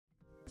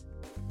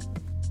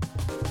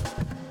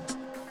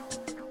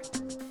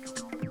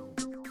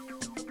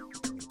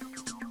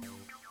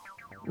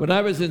When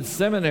I was in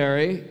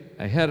seminary,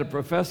 I had a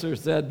professor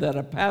said that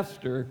a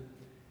pastor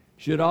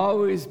should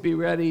always be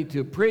ready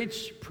to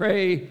preach,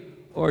 pray,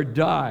 or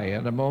die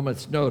at a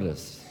moment's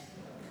notice.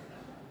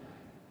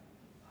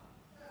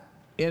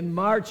 In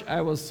March, I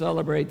will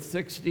celebrate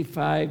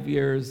 65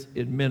 years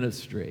in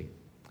ministry.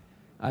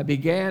 I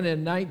began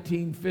in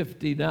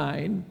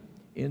 1959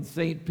 in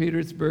St.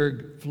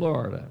 Petersburg,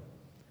 Florida.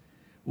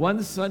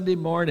 One Sunday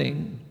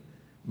morning,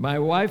 my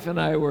wife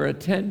and I were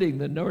attending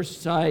the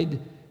Northside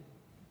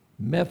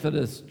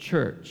Methodist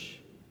Church.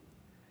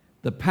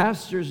 The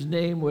pastor's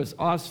name was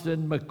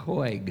Austin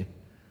McCoig.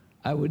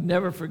 I would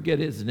never forget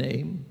his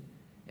name.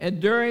 And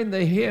during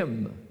the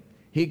hymn,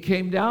 he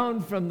came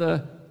down from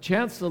the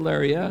chancel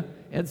area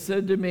and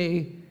said to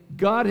me,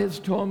 "God has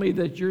told me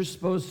that you're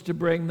supposed to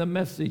bring the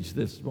message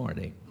this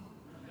morning."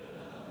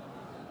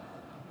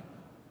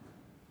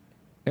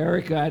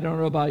 Erica, I don't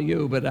know about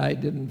you, but I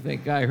didn't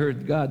think I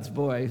heard God's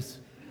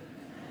voice.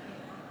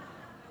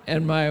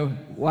 And my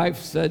wife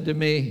said to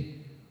me,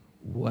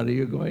 "What are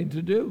you going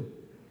to do?"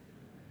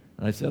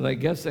 And I said, "I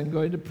guess I'm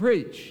going to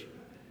preach."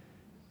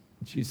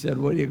 And she said,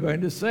 "What are you going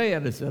to say?"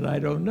 And I said, "I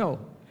don't know."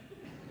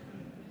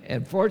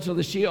 And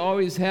fortunately, she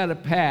always had a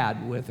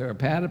pad with her, a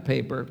pad of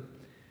paper.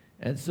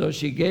 And so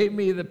she gave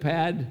me the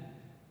pad,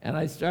 and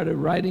I started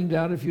writing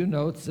down a few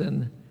notes,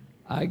 and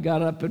I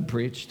got up and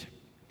preached.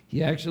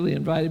 He actually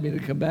invited me to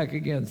come back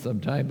again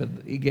sometime, but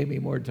he gave me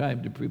more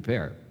time to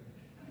prepare.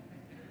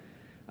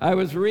 I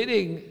was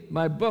reading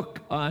my book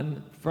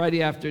on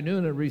Friday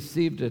afternoon and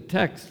received a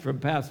text from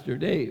Pastor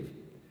Dave.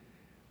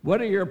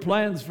 "What are your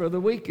plans for the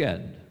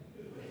weekend?"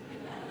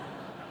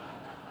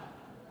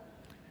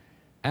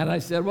 And I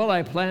said, "Well,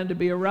 I plan to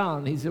be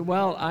around." He said,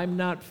 "Well, I'm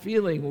not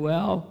feeling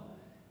well.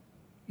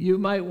 You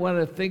might want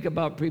to think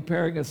about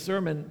preparing a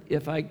sermon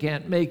if I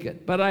can't make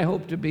it, but I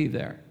hope to be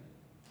there."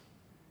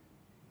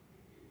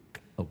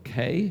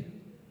 Okay.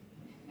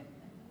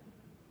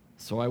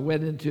 So I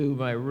went into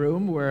my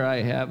room where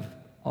I have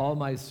all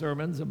my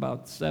sermons,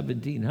 about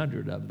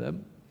 1,700 of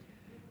them,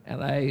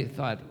 and I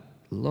thought,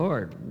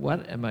 "Lord,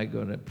 what am I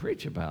going to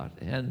preach about?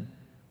 And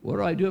what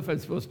do I do if I'm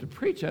supposed to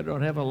preach? I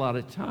don't have a lot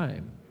of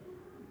time."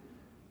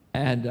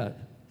 And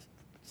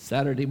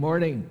Saturday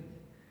morning,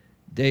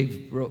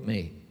 Dave wrote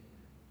me,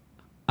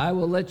 "I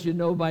will let you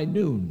know by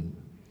noon."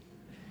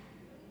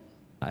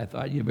 I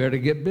thought, "You better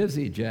get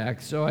busy,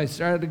 Jack." So I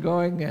started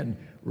going and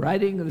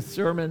writing the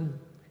sermon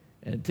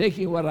and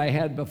taking what I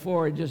had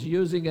before and just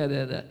using it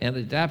and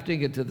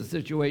adapting it to the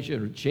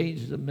situation, or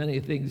changed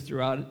many things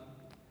throughout it.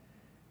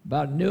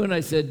 About noon, I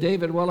said,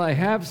 "David, well, I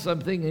have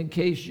something in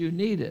case you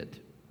need it."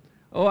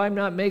 "Oh, I'm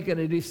not making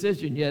a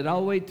decision yet.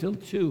 I'll wait till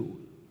 2.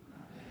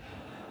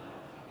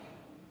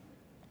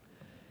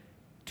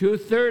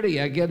 2:30,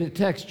 I get a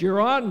text,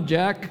 "You're on,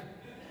 Jack."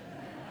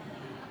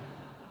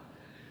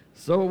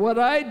 So what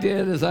I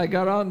did is I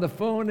got on the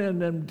phone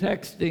and then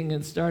texting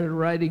and started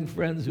writing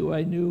friends who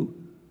I knew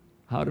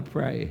how to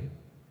pray.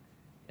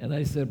 And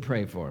I said,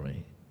 "Pray for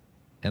me."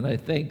 And I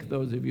thank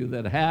those of you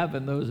that have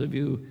and those of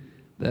you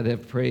that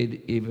have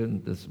prayed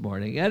even this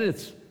morning. And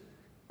it's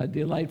a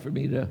delight for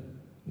me to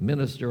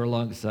minister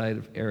alongside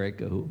of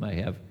Erica, whom I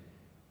have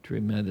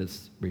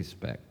tremendous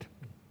respect.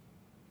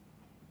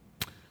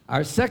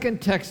 Our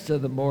second text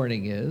of the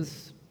morning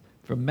is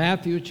from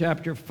Matthew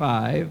chapter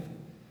 5,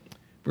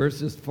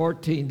 verses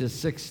 14 to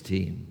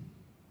 16.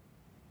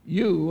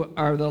 "You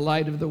are the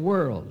light of the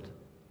world.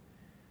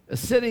 A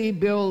city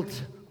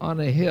built on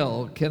a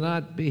hill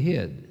cannot be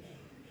hid.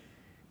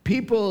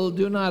 People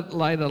do not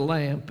light a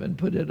lamp and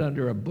put it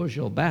under a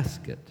bushel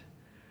basket.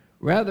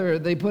 Rather,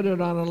 they put it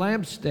on a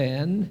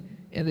lampstand,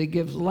 and it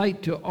gives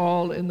light to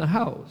all in the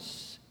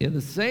house. In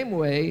the same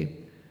way,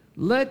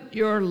 let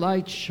your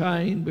light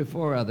shine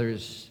before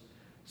others,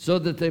 so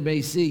that they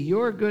may see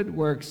your good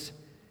works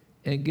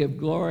and give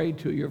glory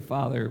to your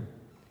Father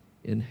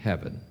in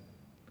heaven."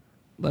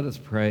 Let us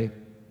pray.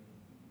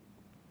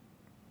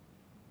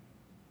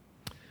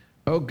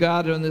 Oh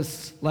God, on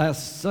this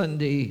last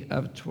Sunday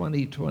of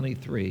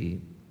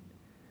 2023,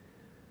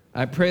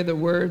 I pray the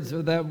words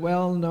of that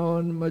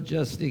well-known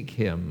majestic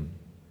hymn,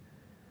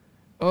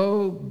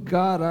 "Oh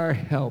God, our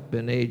help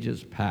in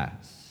ages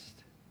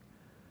past,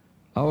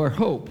 our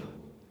hope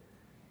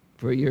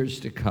for years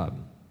to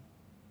come,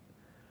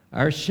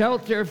 our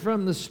shelter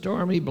from the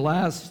stormy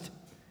blast,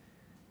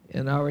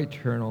 and our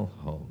eternal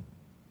home.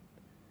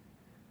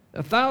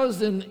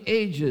 1,000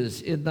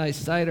 ages in thy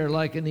sight are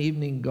like an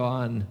evening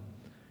gone,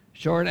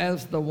 short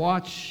as the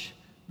watch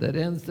that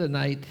ends the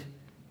night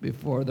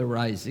before the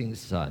rising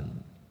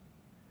sun.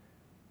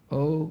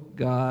 O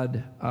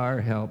God, our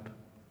help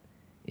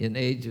in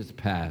ages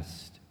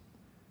past,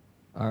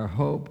 our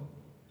hope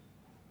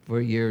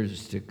for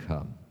years to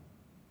come.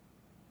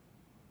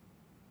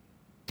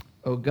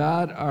 O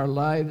God, our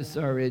lives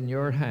are in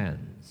your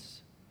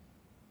hands.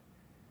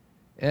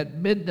 At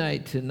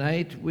midnight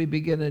tonight, we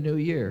begin a new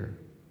year.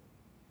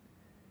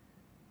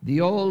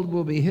 The old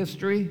will be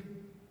history.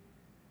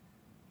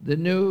 The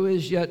new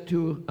is yet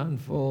to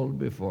unfold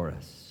before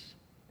us.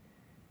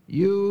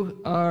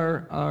 You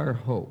are our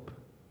hope.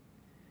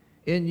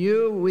 In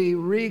you, we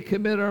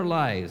recommit our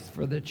lives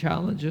for the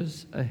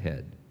challenges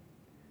ahead.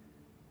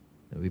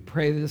 And we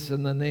pray this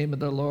in the name of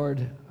the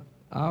Lord,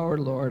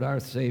 our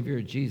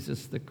Savior,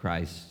 Jesus the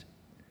Christ.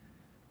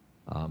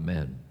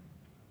 Amen.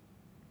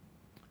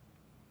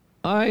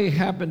 I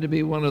happen to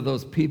be one of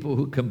those people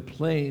who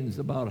complains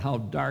about how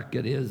dark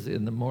it is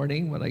in the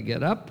morning when I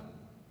get up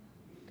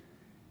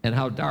and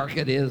how dark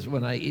it is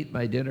when I eat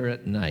my dinner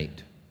at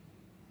night.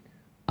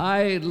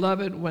 I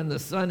love it when the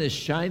sun is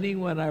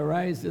shining when I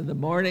rise in the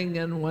morning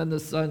and when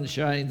the sun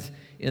shines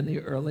in the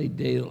early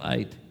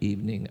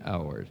evening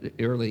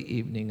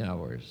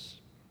hours.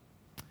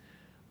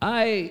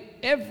 I,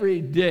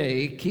 every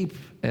day, keep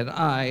an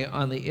eye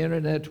on the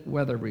internet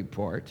weather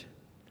report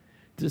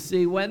to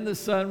see when the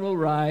sun will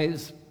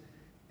rise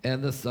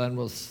and the sun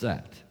will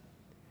set.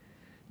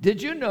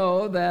 Did you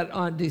know that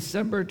on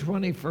December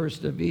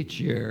 21st of each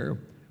year,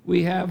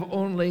 we have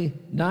only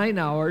 9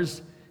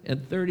 hours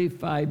and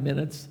 35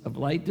 minutes of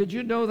light? Did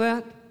you know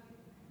that?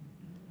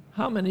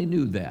 How many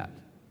knew that?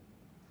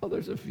 Oh,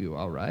 there's a few,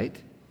 all right.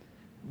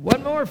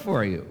 One more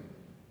for you.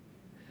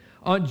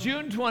 On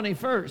June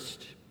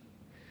 21st,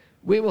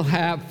 we will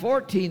have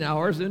 14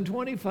 hours and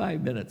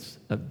 25 minutes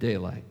of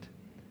daylight.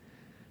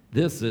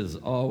 This is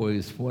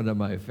always one of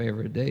my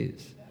favorite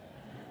days.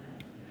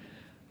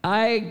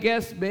 I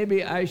guess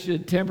maybe I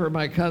should temper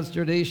my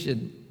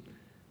consternation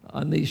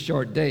on these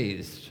short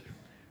days.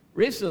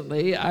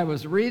 Recently, I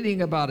was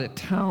reading about a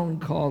town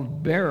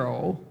called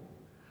Barrow,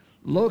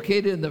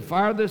 located in the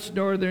farthest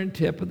northern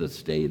tip of the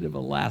state of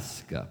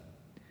Alaska,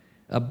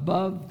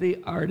 above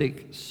the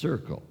Arctic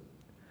Circle.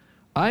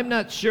 I'm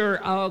not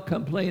sure I'll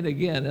complain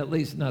again, at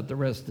least not the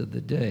rest of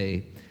the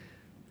day,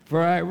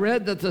 for I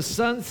read that the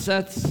sun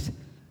sets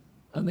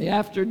on the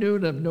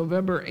afternoon of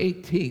November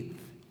 18th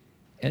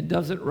and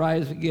doesn't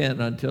rise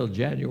again until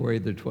January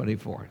the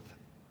 24th.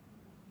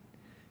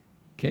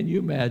 Can you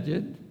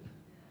imagine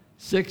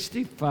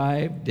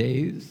 65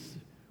 days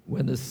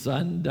when the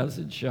sun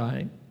doesn't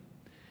shine?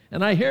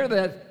 And I hear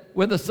that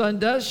when the sun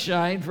does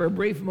shine for a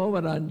brief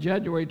moment on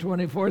January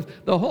 24th,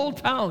 the whole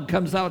town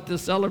comes out to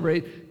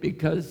celebrate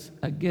because,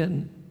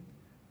 again,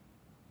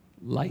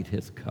 light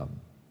has come.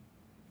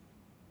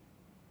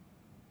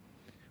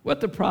 What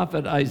the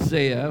prophet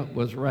Isaiah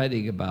was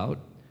writing about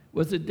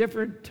was a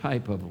different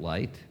type of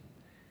light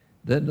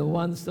than the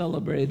one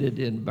celebrated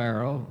in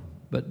Barrow,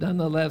 but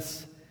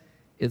nonetheless,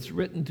 it's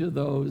written to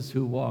those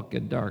who walk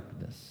in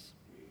darkness.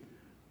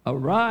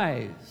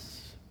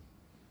 Arise,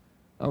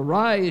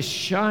 arise,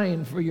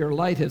 shine, for your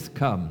light has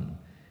come,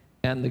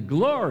 and the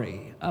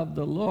glory of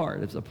the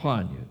Lord is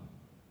upon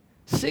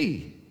you.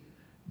 See,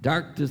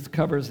 darkness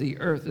covers the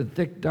earth, and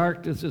thick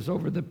darkness is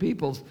over the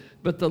peoples,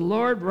 but the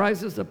Lord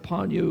rises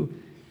upon you,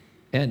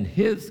 and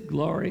his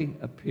glory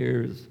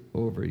appears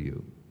over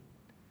you.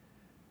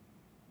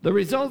 The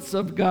results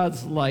of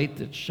God's light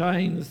that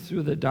shines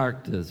through the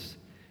darkness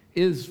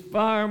is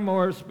far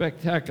more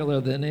spectacular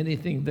than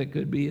anything that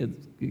could be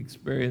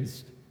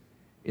experienced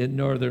in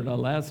northern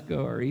Alaska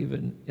or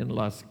even in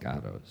Los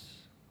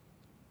Gatos.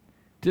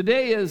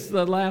 Today is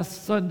the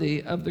last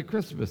Sunday of the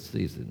Christmas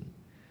season.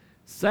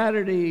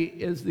 Saturday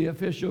is the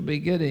official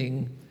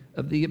beginning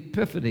of the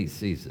Epiphany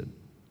season.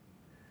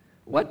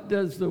 What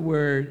does the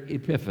word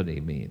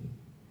epiphany mean?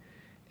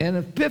 An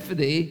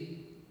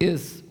epiphany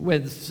is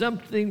when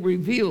something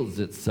reveals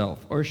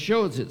itself or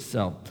shows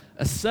itself,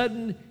 a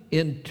sudden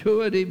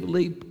intuitive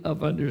leap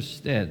of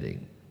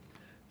understanding.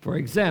 For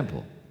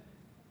example,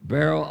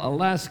 Barrow,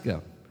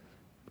 Alaska,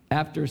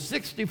 after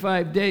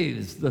 65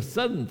 days, the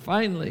sun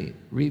finally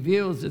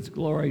reveals its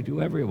glory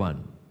to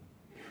everyone.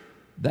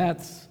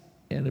 That's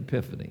an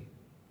epiphany.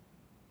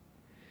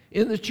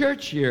 In the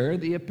church year,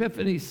 the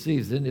Epiphany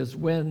season is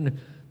when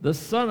the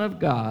Son of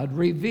God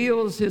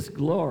reveals his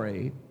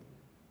glory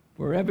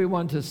for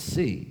everyone to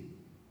see.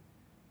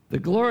 The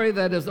glory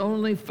that is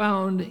only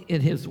found in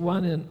his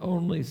one and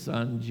only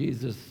Son,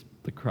 Jesus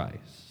the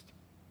Christ.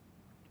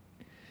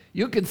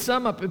 You can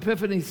sum up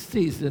Epiphany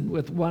season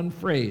with one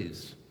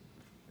phrase: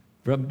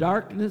 from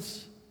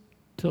darkness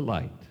to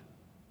light.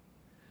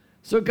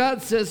 So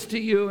God says to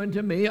you and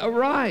to me,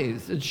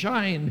 arise and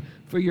shine,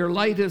 for your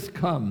light has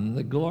come.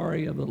 The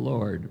glory of the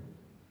Lord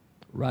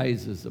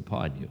rises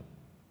upon you.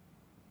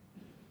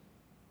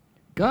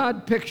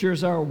 God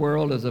pictures our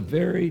world as a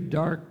very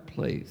dark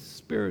place,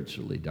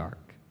 spiritually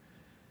dark.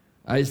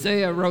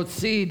 Isaiah wrote,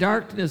 see,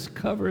 darkness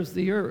covers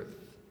the earth,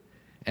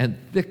 and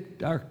thick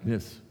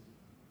darkness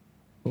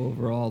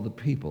over all the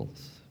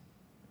peoples.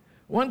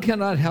 One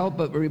cannot help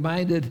but be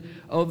reminded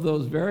of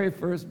those very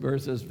first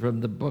verses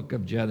from the book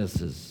of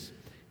Genesis.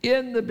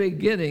 In the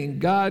beginning,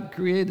 God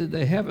created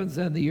the heavens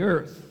and the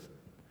earth.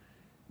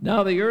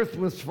 Now the earth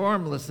was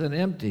formless and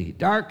empty.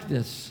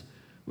 Darkness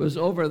was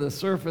over the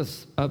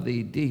surface of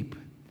the deep,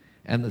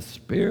 and the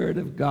Spirit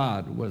of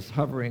God was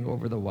hovering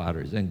over the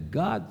waters. And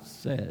God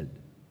said,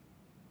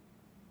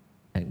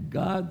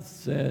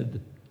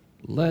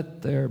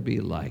 let there be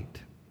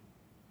light.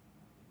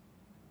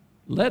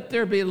 Let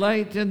there be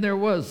light, and there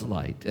was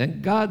light.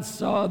 And God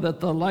saw that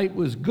the light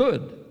was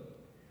good,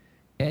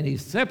 and he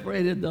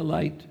separated the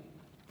light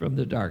from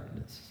the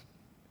darkness.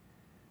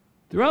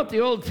 Throughout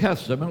the Old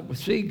Testament, we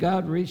see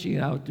God reaching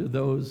out to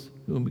those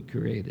whom he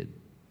created,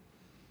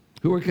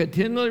 who were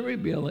continually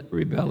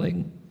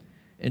rebelling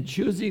and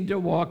choosing to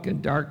walk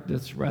in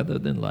darkness rather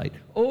than light.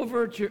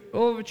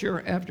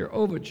 Overture after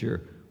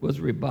overture was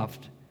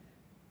rebuffed,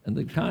 and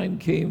the time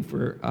came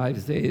for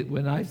Isaiah,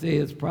 when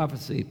Isaiah's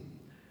prophecy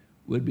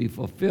would be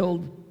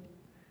fulfilled,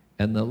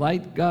 and the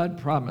light God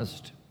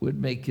promised would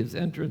make his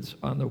entrance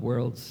on the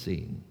world's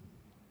scene.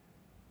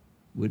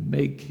 Would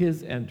make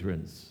his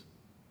entrance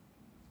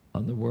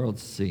on the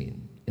world's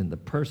scene in the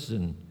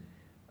person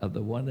of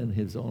the one and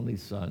his only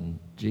Son,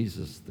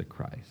 Jesus the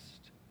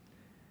Christ.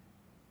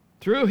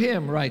 Through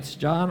him, writes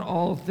John,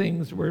 all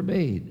things were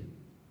made.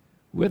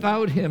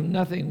 Without him,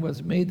 nothing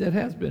was made that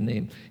has been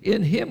named.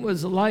 In him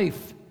was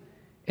life,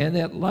 and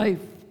that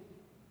life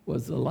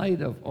was the light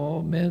of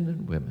all men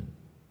and women.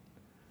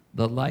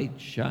 The light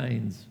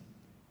shines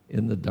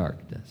in the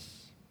darkness.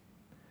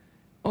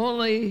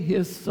 Only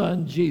his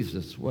Son,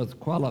 Jesus, was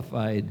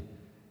qualified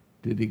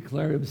to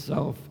declare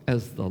himself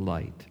as the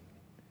light.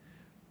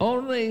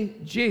 Only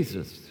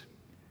Jesus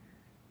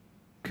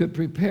could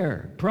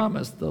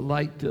promise the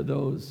light to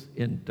those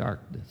in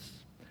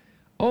darkness.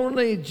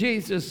 Only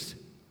Jesus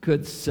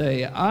could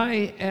say,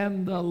 I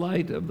am the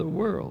light of the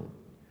world.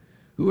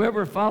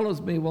 Whoever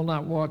follows me will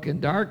not walk in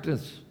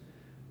darkness,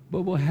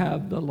 but will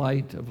have the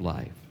light of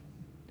life.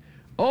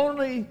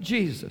 Only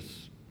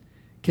Jesus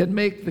can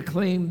make the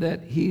claim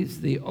that he's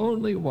the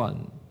only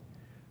one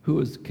who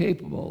is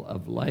capable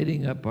of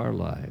lighting up our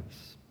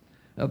lives,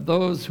 of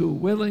those who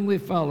willingly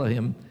follow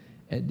him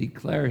and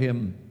declare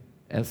him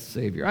as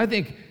Savior. I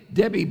think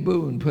Debbie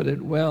Boone put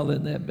it well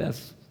in that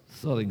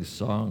best-selling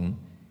song,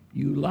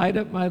 You light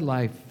up my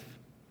life,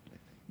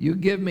 you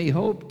give me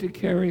hope to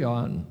carry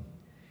on,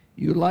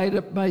 you light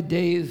up my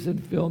days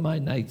and fill my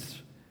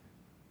nights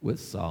with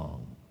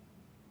song.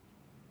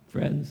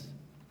 Friends,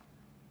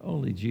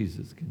 only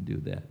Jesus can do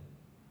that.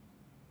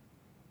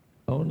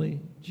 Only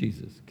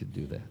Jesus could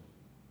do that.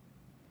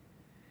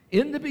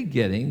 In the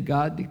beginning,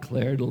 God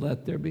declared,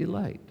 let there be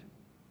light.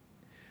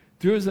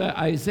 Through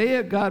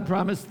Isaiah, God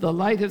promised, the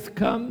light has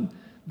come,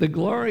 the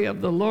glory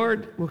of the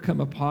Lord will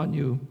come upon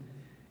you.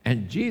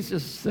 And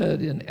Jesus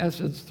said, in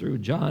essence, through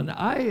John,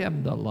 I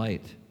am the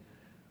light.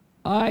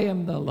 I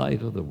am the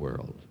light of the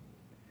world.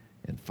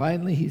 And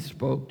finally, he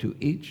spoke to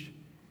each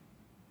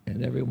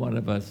and every one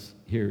of us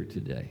here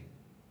today.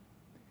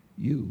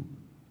 You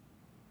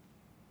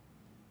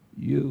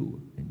and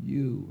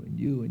you and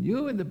you and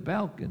you in the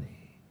balcony.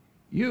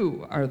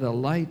 You are the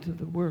light of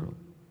the world.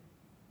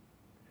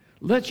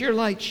 Let your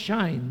light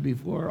shine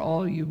before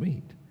all you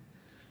meet,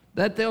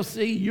 that they'll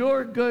see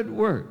your good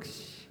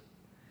works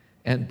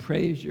and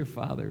praise your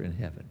Father in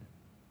heaven.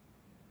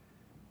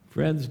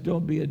 Friends,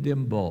 don't be a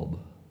dim bulb.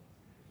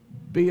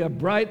 Be a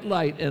bright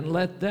light and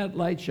let that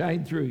light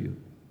shine through you,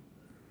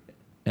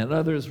 and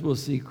others will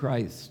see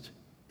Christ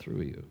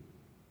through you.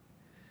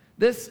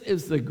 This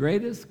is the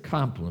greatest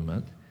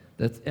compliment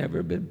that's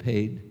ever been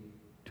paid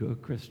to a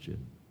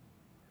Christian.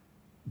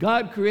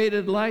 God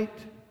created light.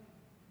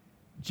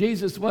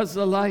 Jesus was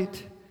the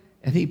light,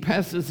 and he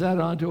passes that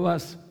on to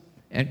us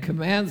and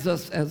commands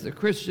us as a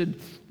Christian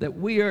that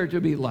we are to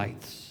be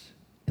lights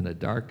in a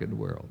darkened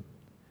world.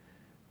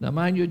 Now,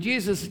 mind you,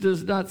 Jesus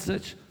does not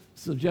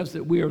suggest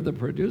that we are the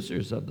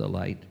producers of the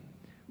light.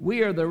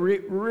 We are the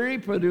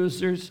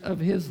reproducers of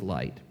his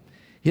light,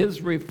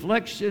 his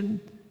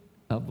reflection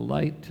of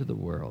light to the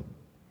world.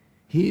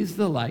 He's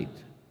the light.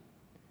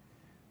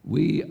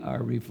 We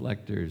are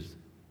reflectors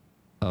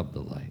of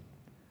the light.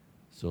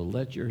 So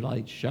let your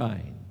light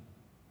shine,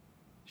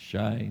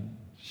 shine,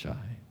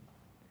 shine.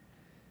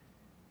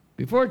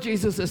 Before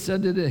Jesus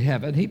ascended to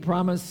heaven, he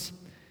promised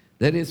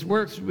that his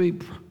works would be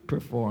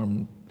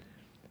performed.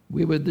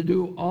 We would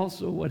do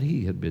also what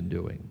he had been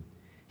doing.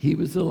 He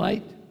was the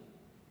light.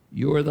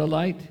 You are the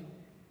light.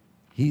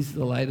 He's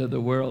the light of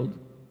the world.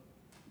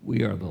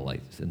 We are the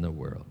lights in the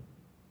world.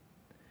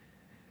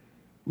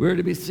 We're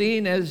to be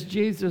seen as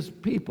Jesus'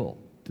 people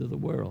to the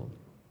world.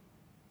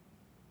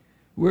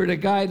 We're to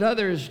guide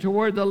others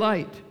toward the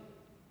light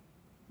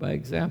by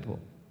example.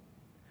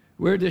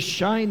 We're to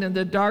shine in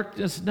the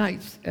darkness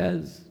nights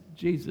as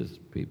Jesus'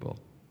 people.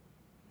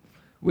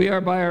 We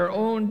are by our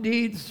own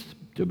deeds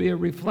to be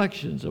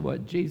reflections of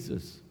what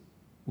Jesus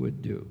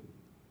would do.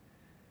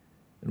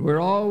 And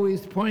we're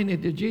always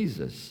pointing to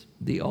Jesus,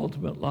 the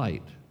ultimate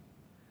light,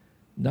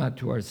 not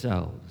to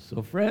ourselves.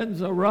 So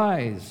friends,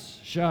 arise,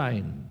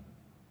 shine,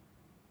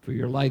 for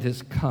your light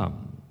has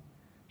come.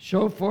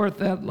 Show forth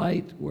that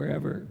light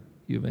wherever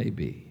you may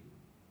be.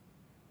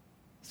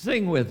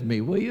 Sing with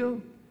me, will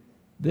you?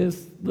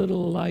 This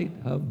little light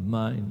of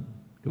mine.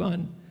 Come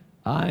on.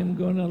 I'm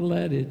going to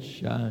let it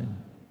shine.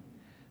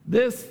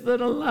 This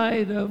little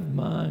light of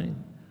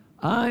mine.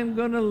 I'm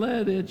going to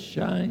let it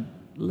shine.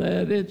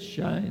 Let it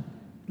shine.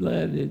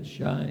 Let it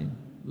shine.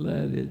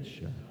 Let it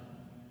shine.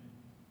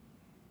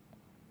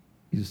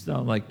 You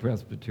sound like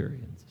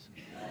Presbyterians.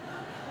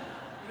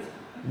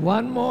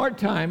 One more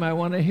time, I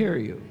want to hear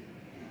you.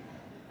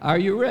 Are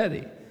you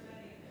ready?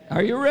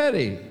 Are you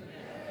ready?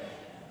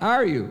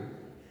 Are you?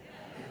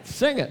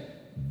 Sing it.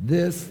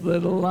 This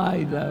little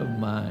light of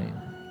mine,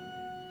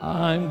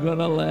 I'm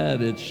gonna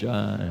let it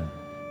shine.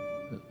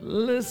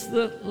 This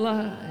little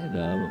light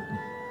of,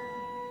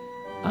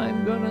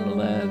 I'm gonna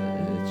let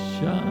it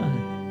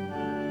shine.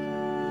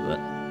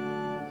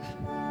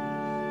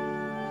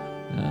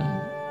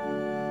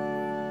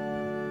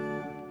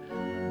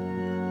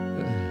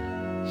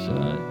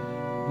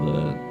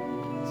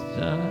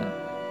 Shine,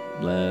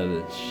 let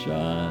it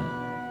shine,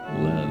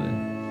 let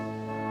it.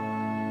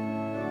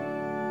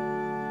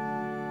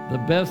 The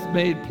best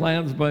made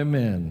plans by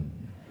men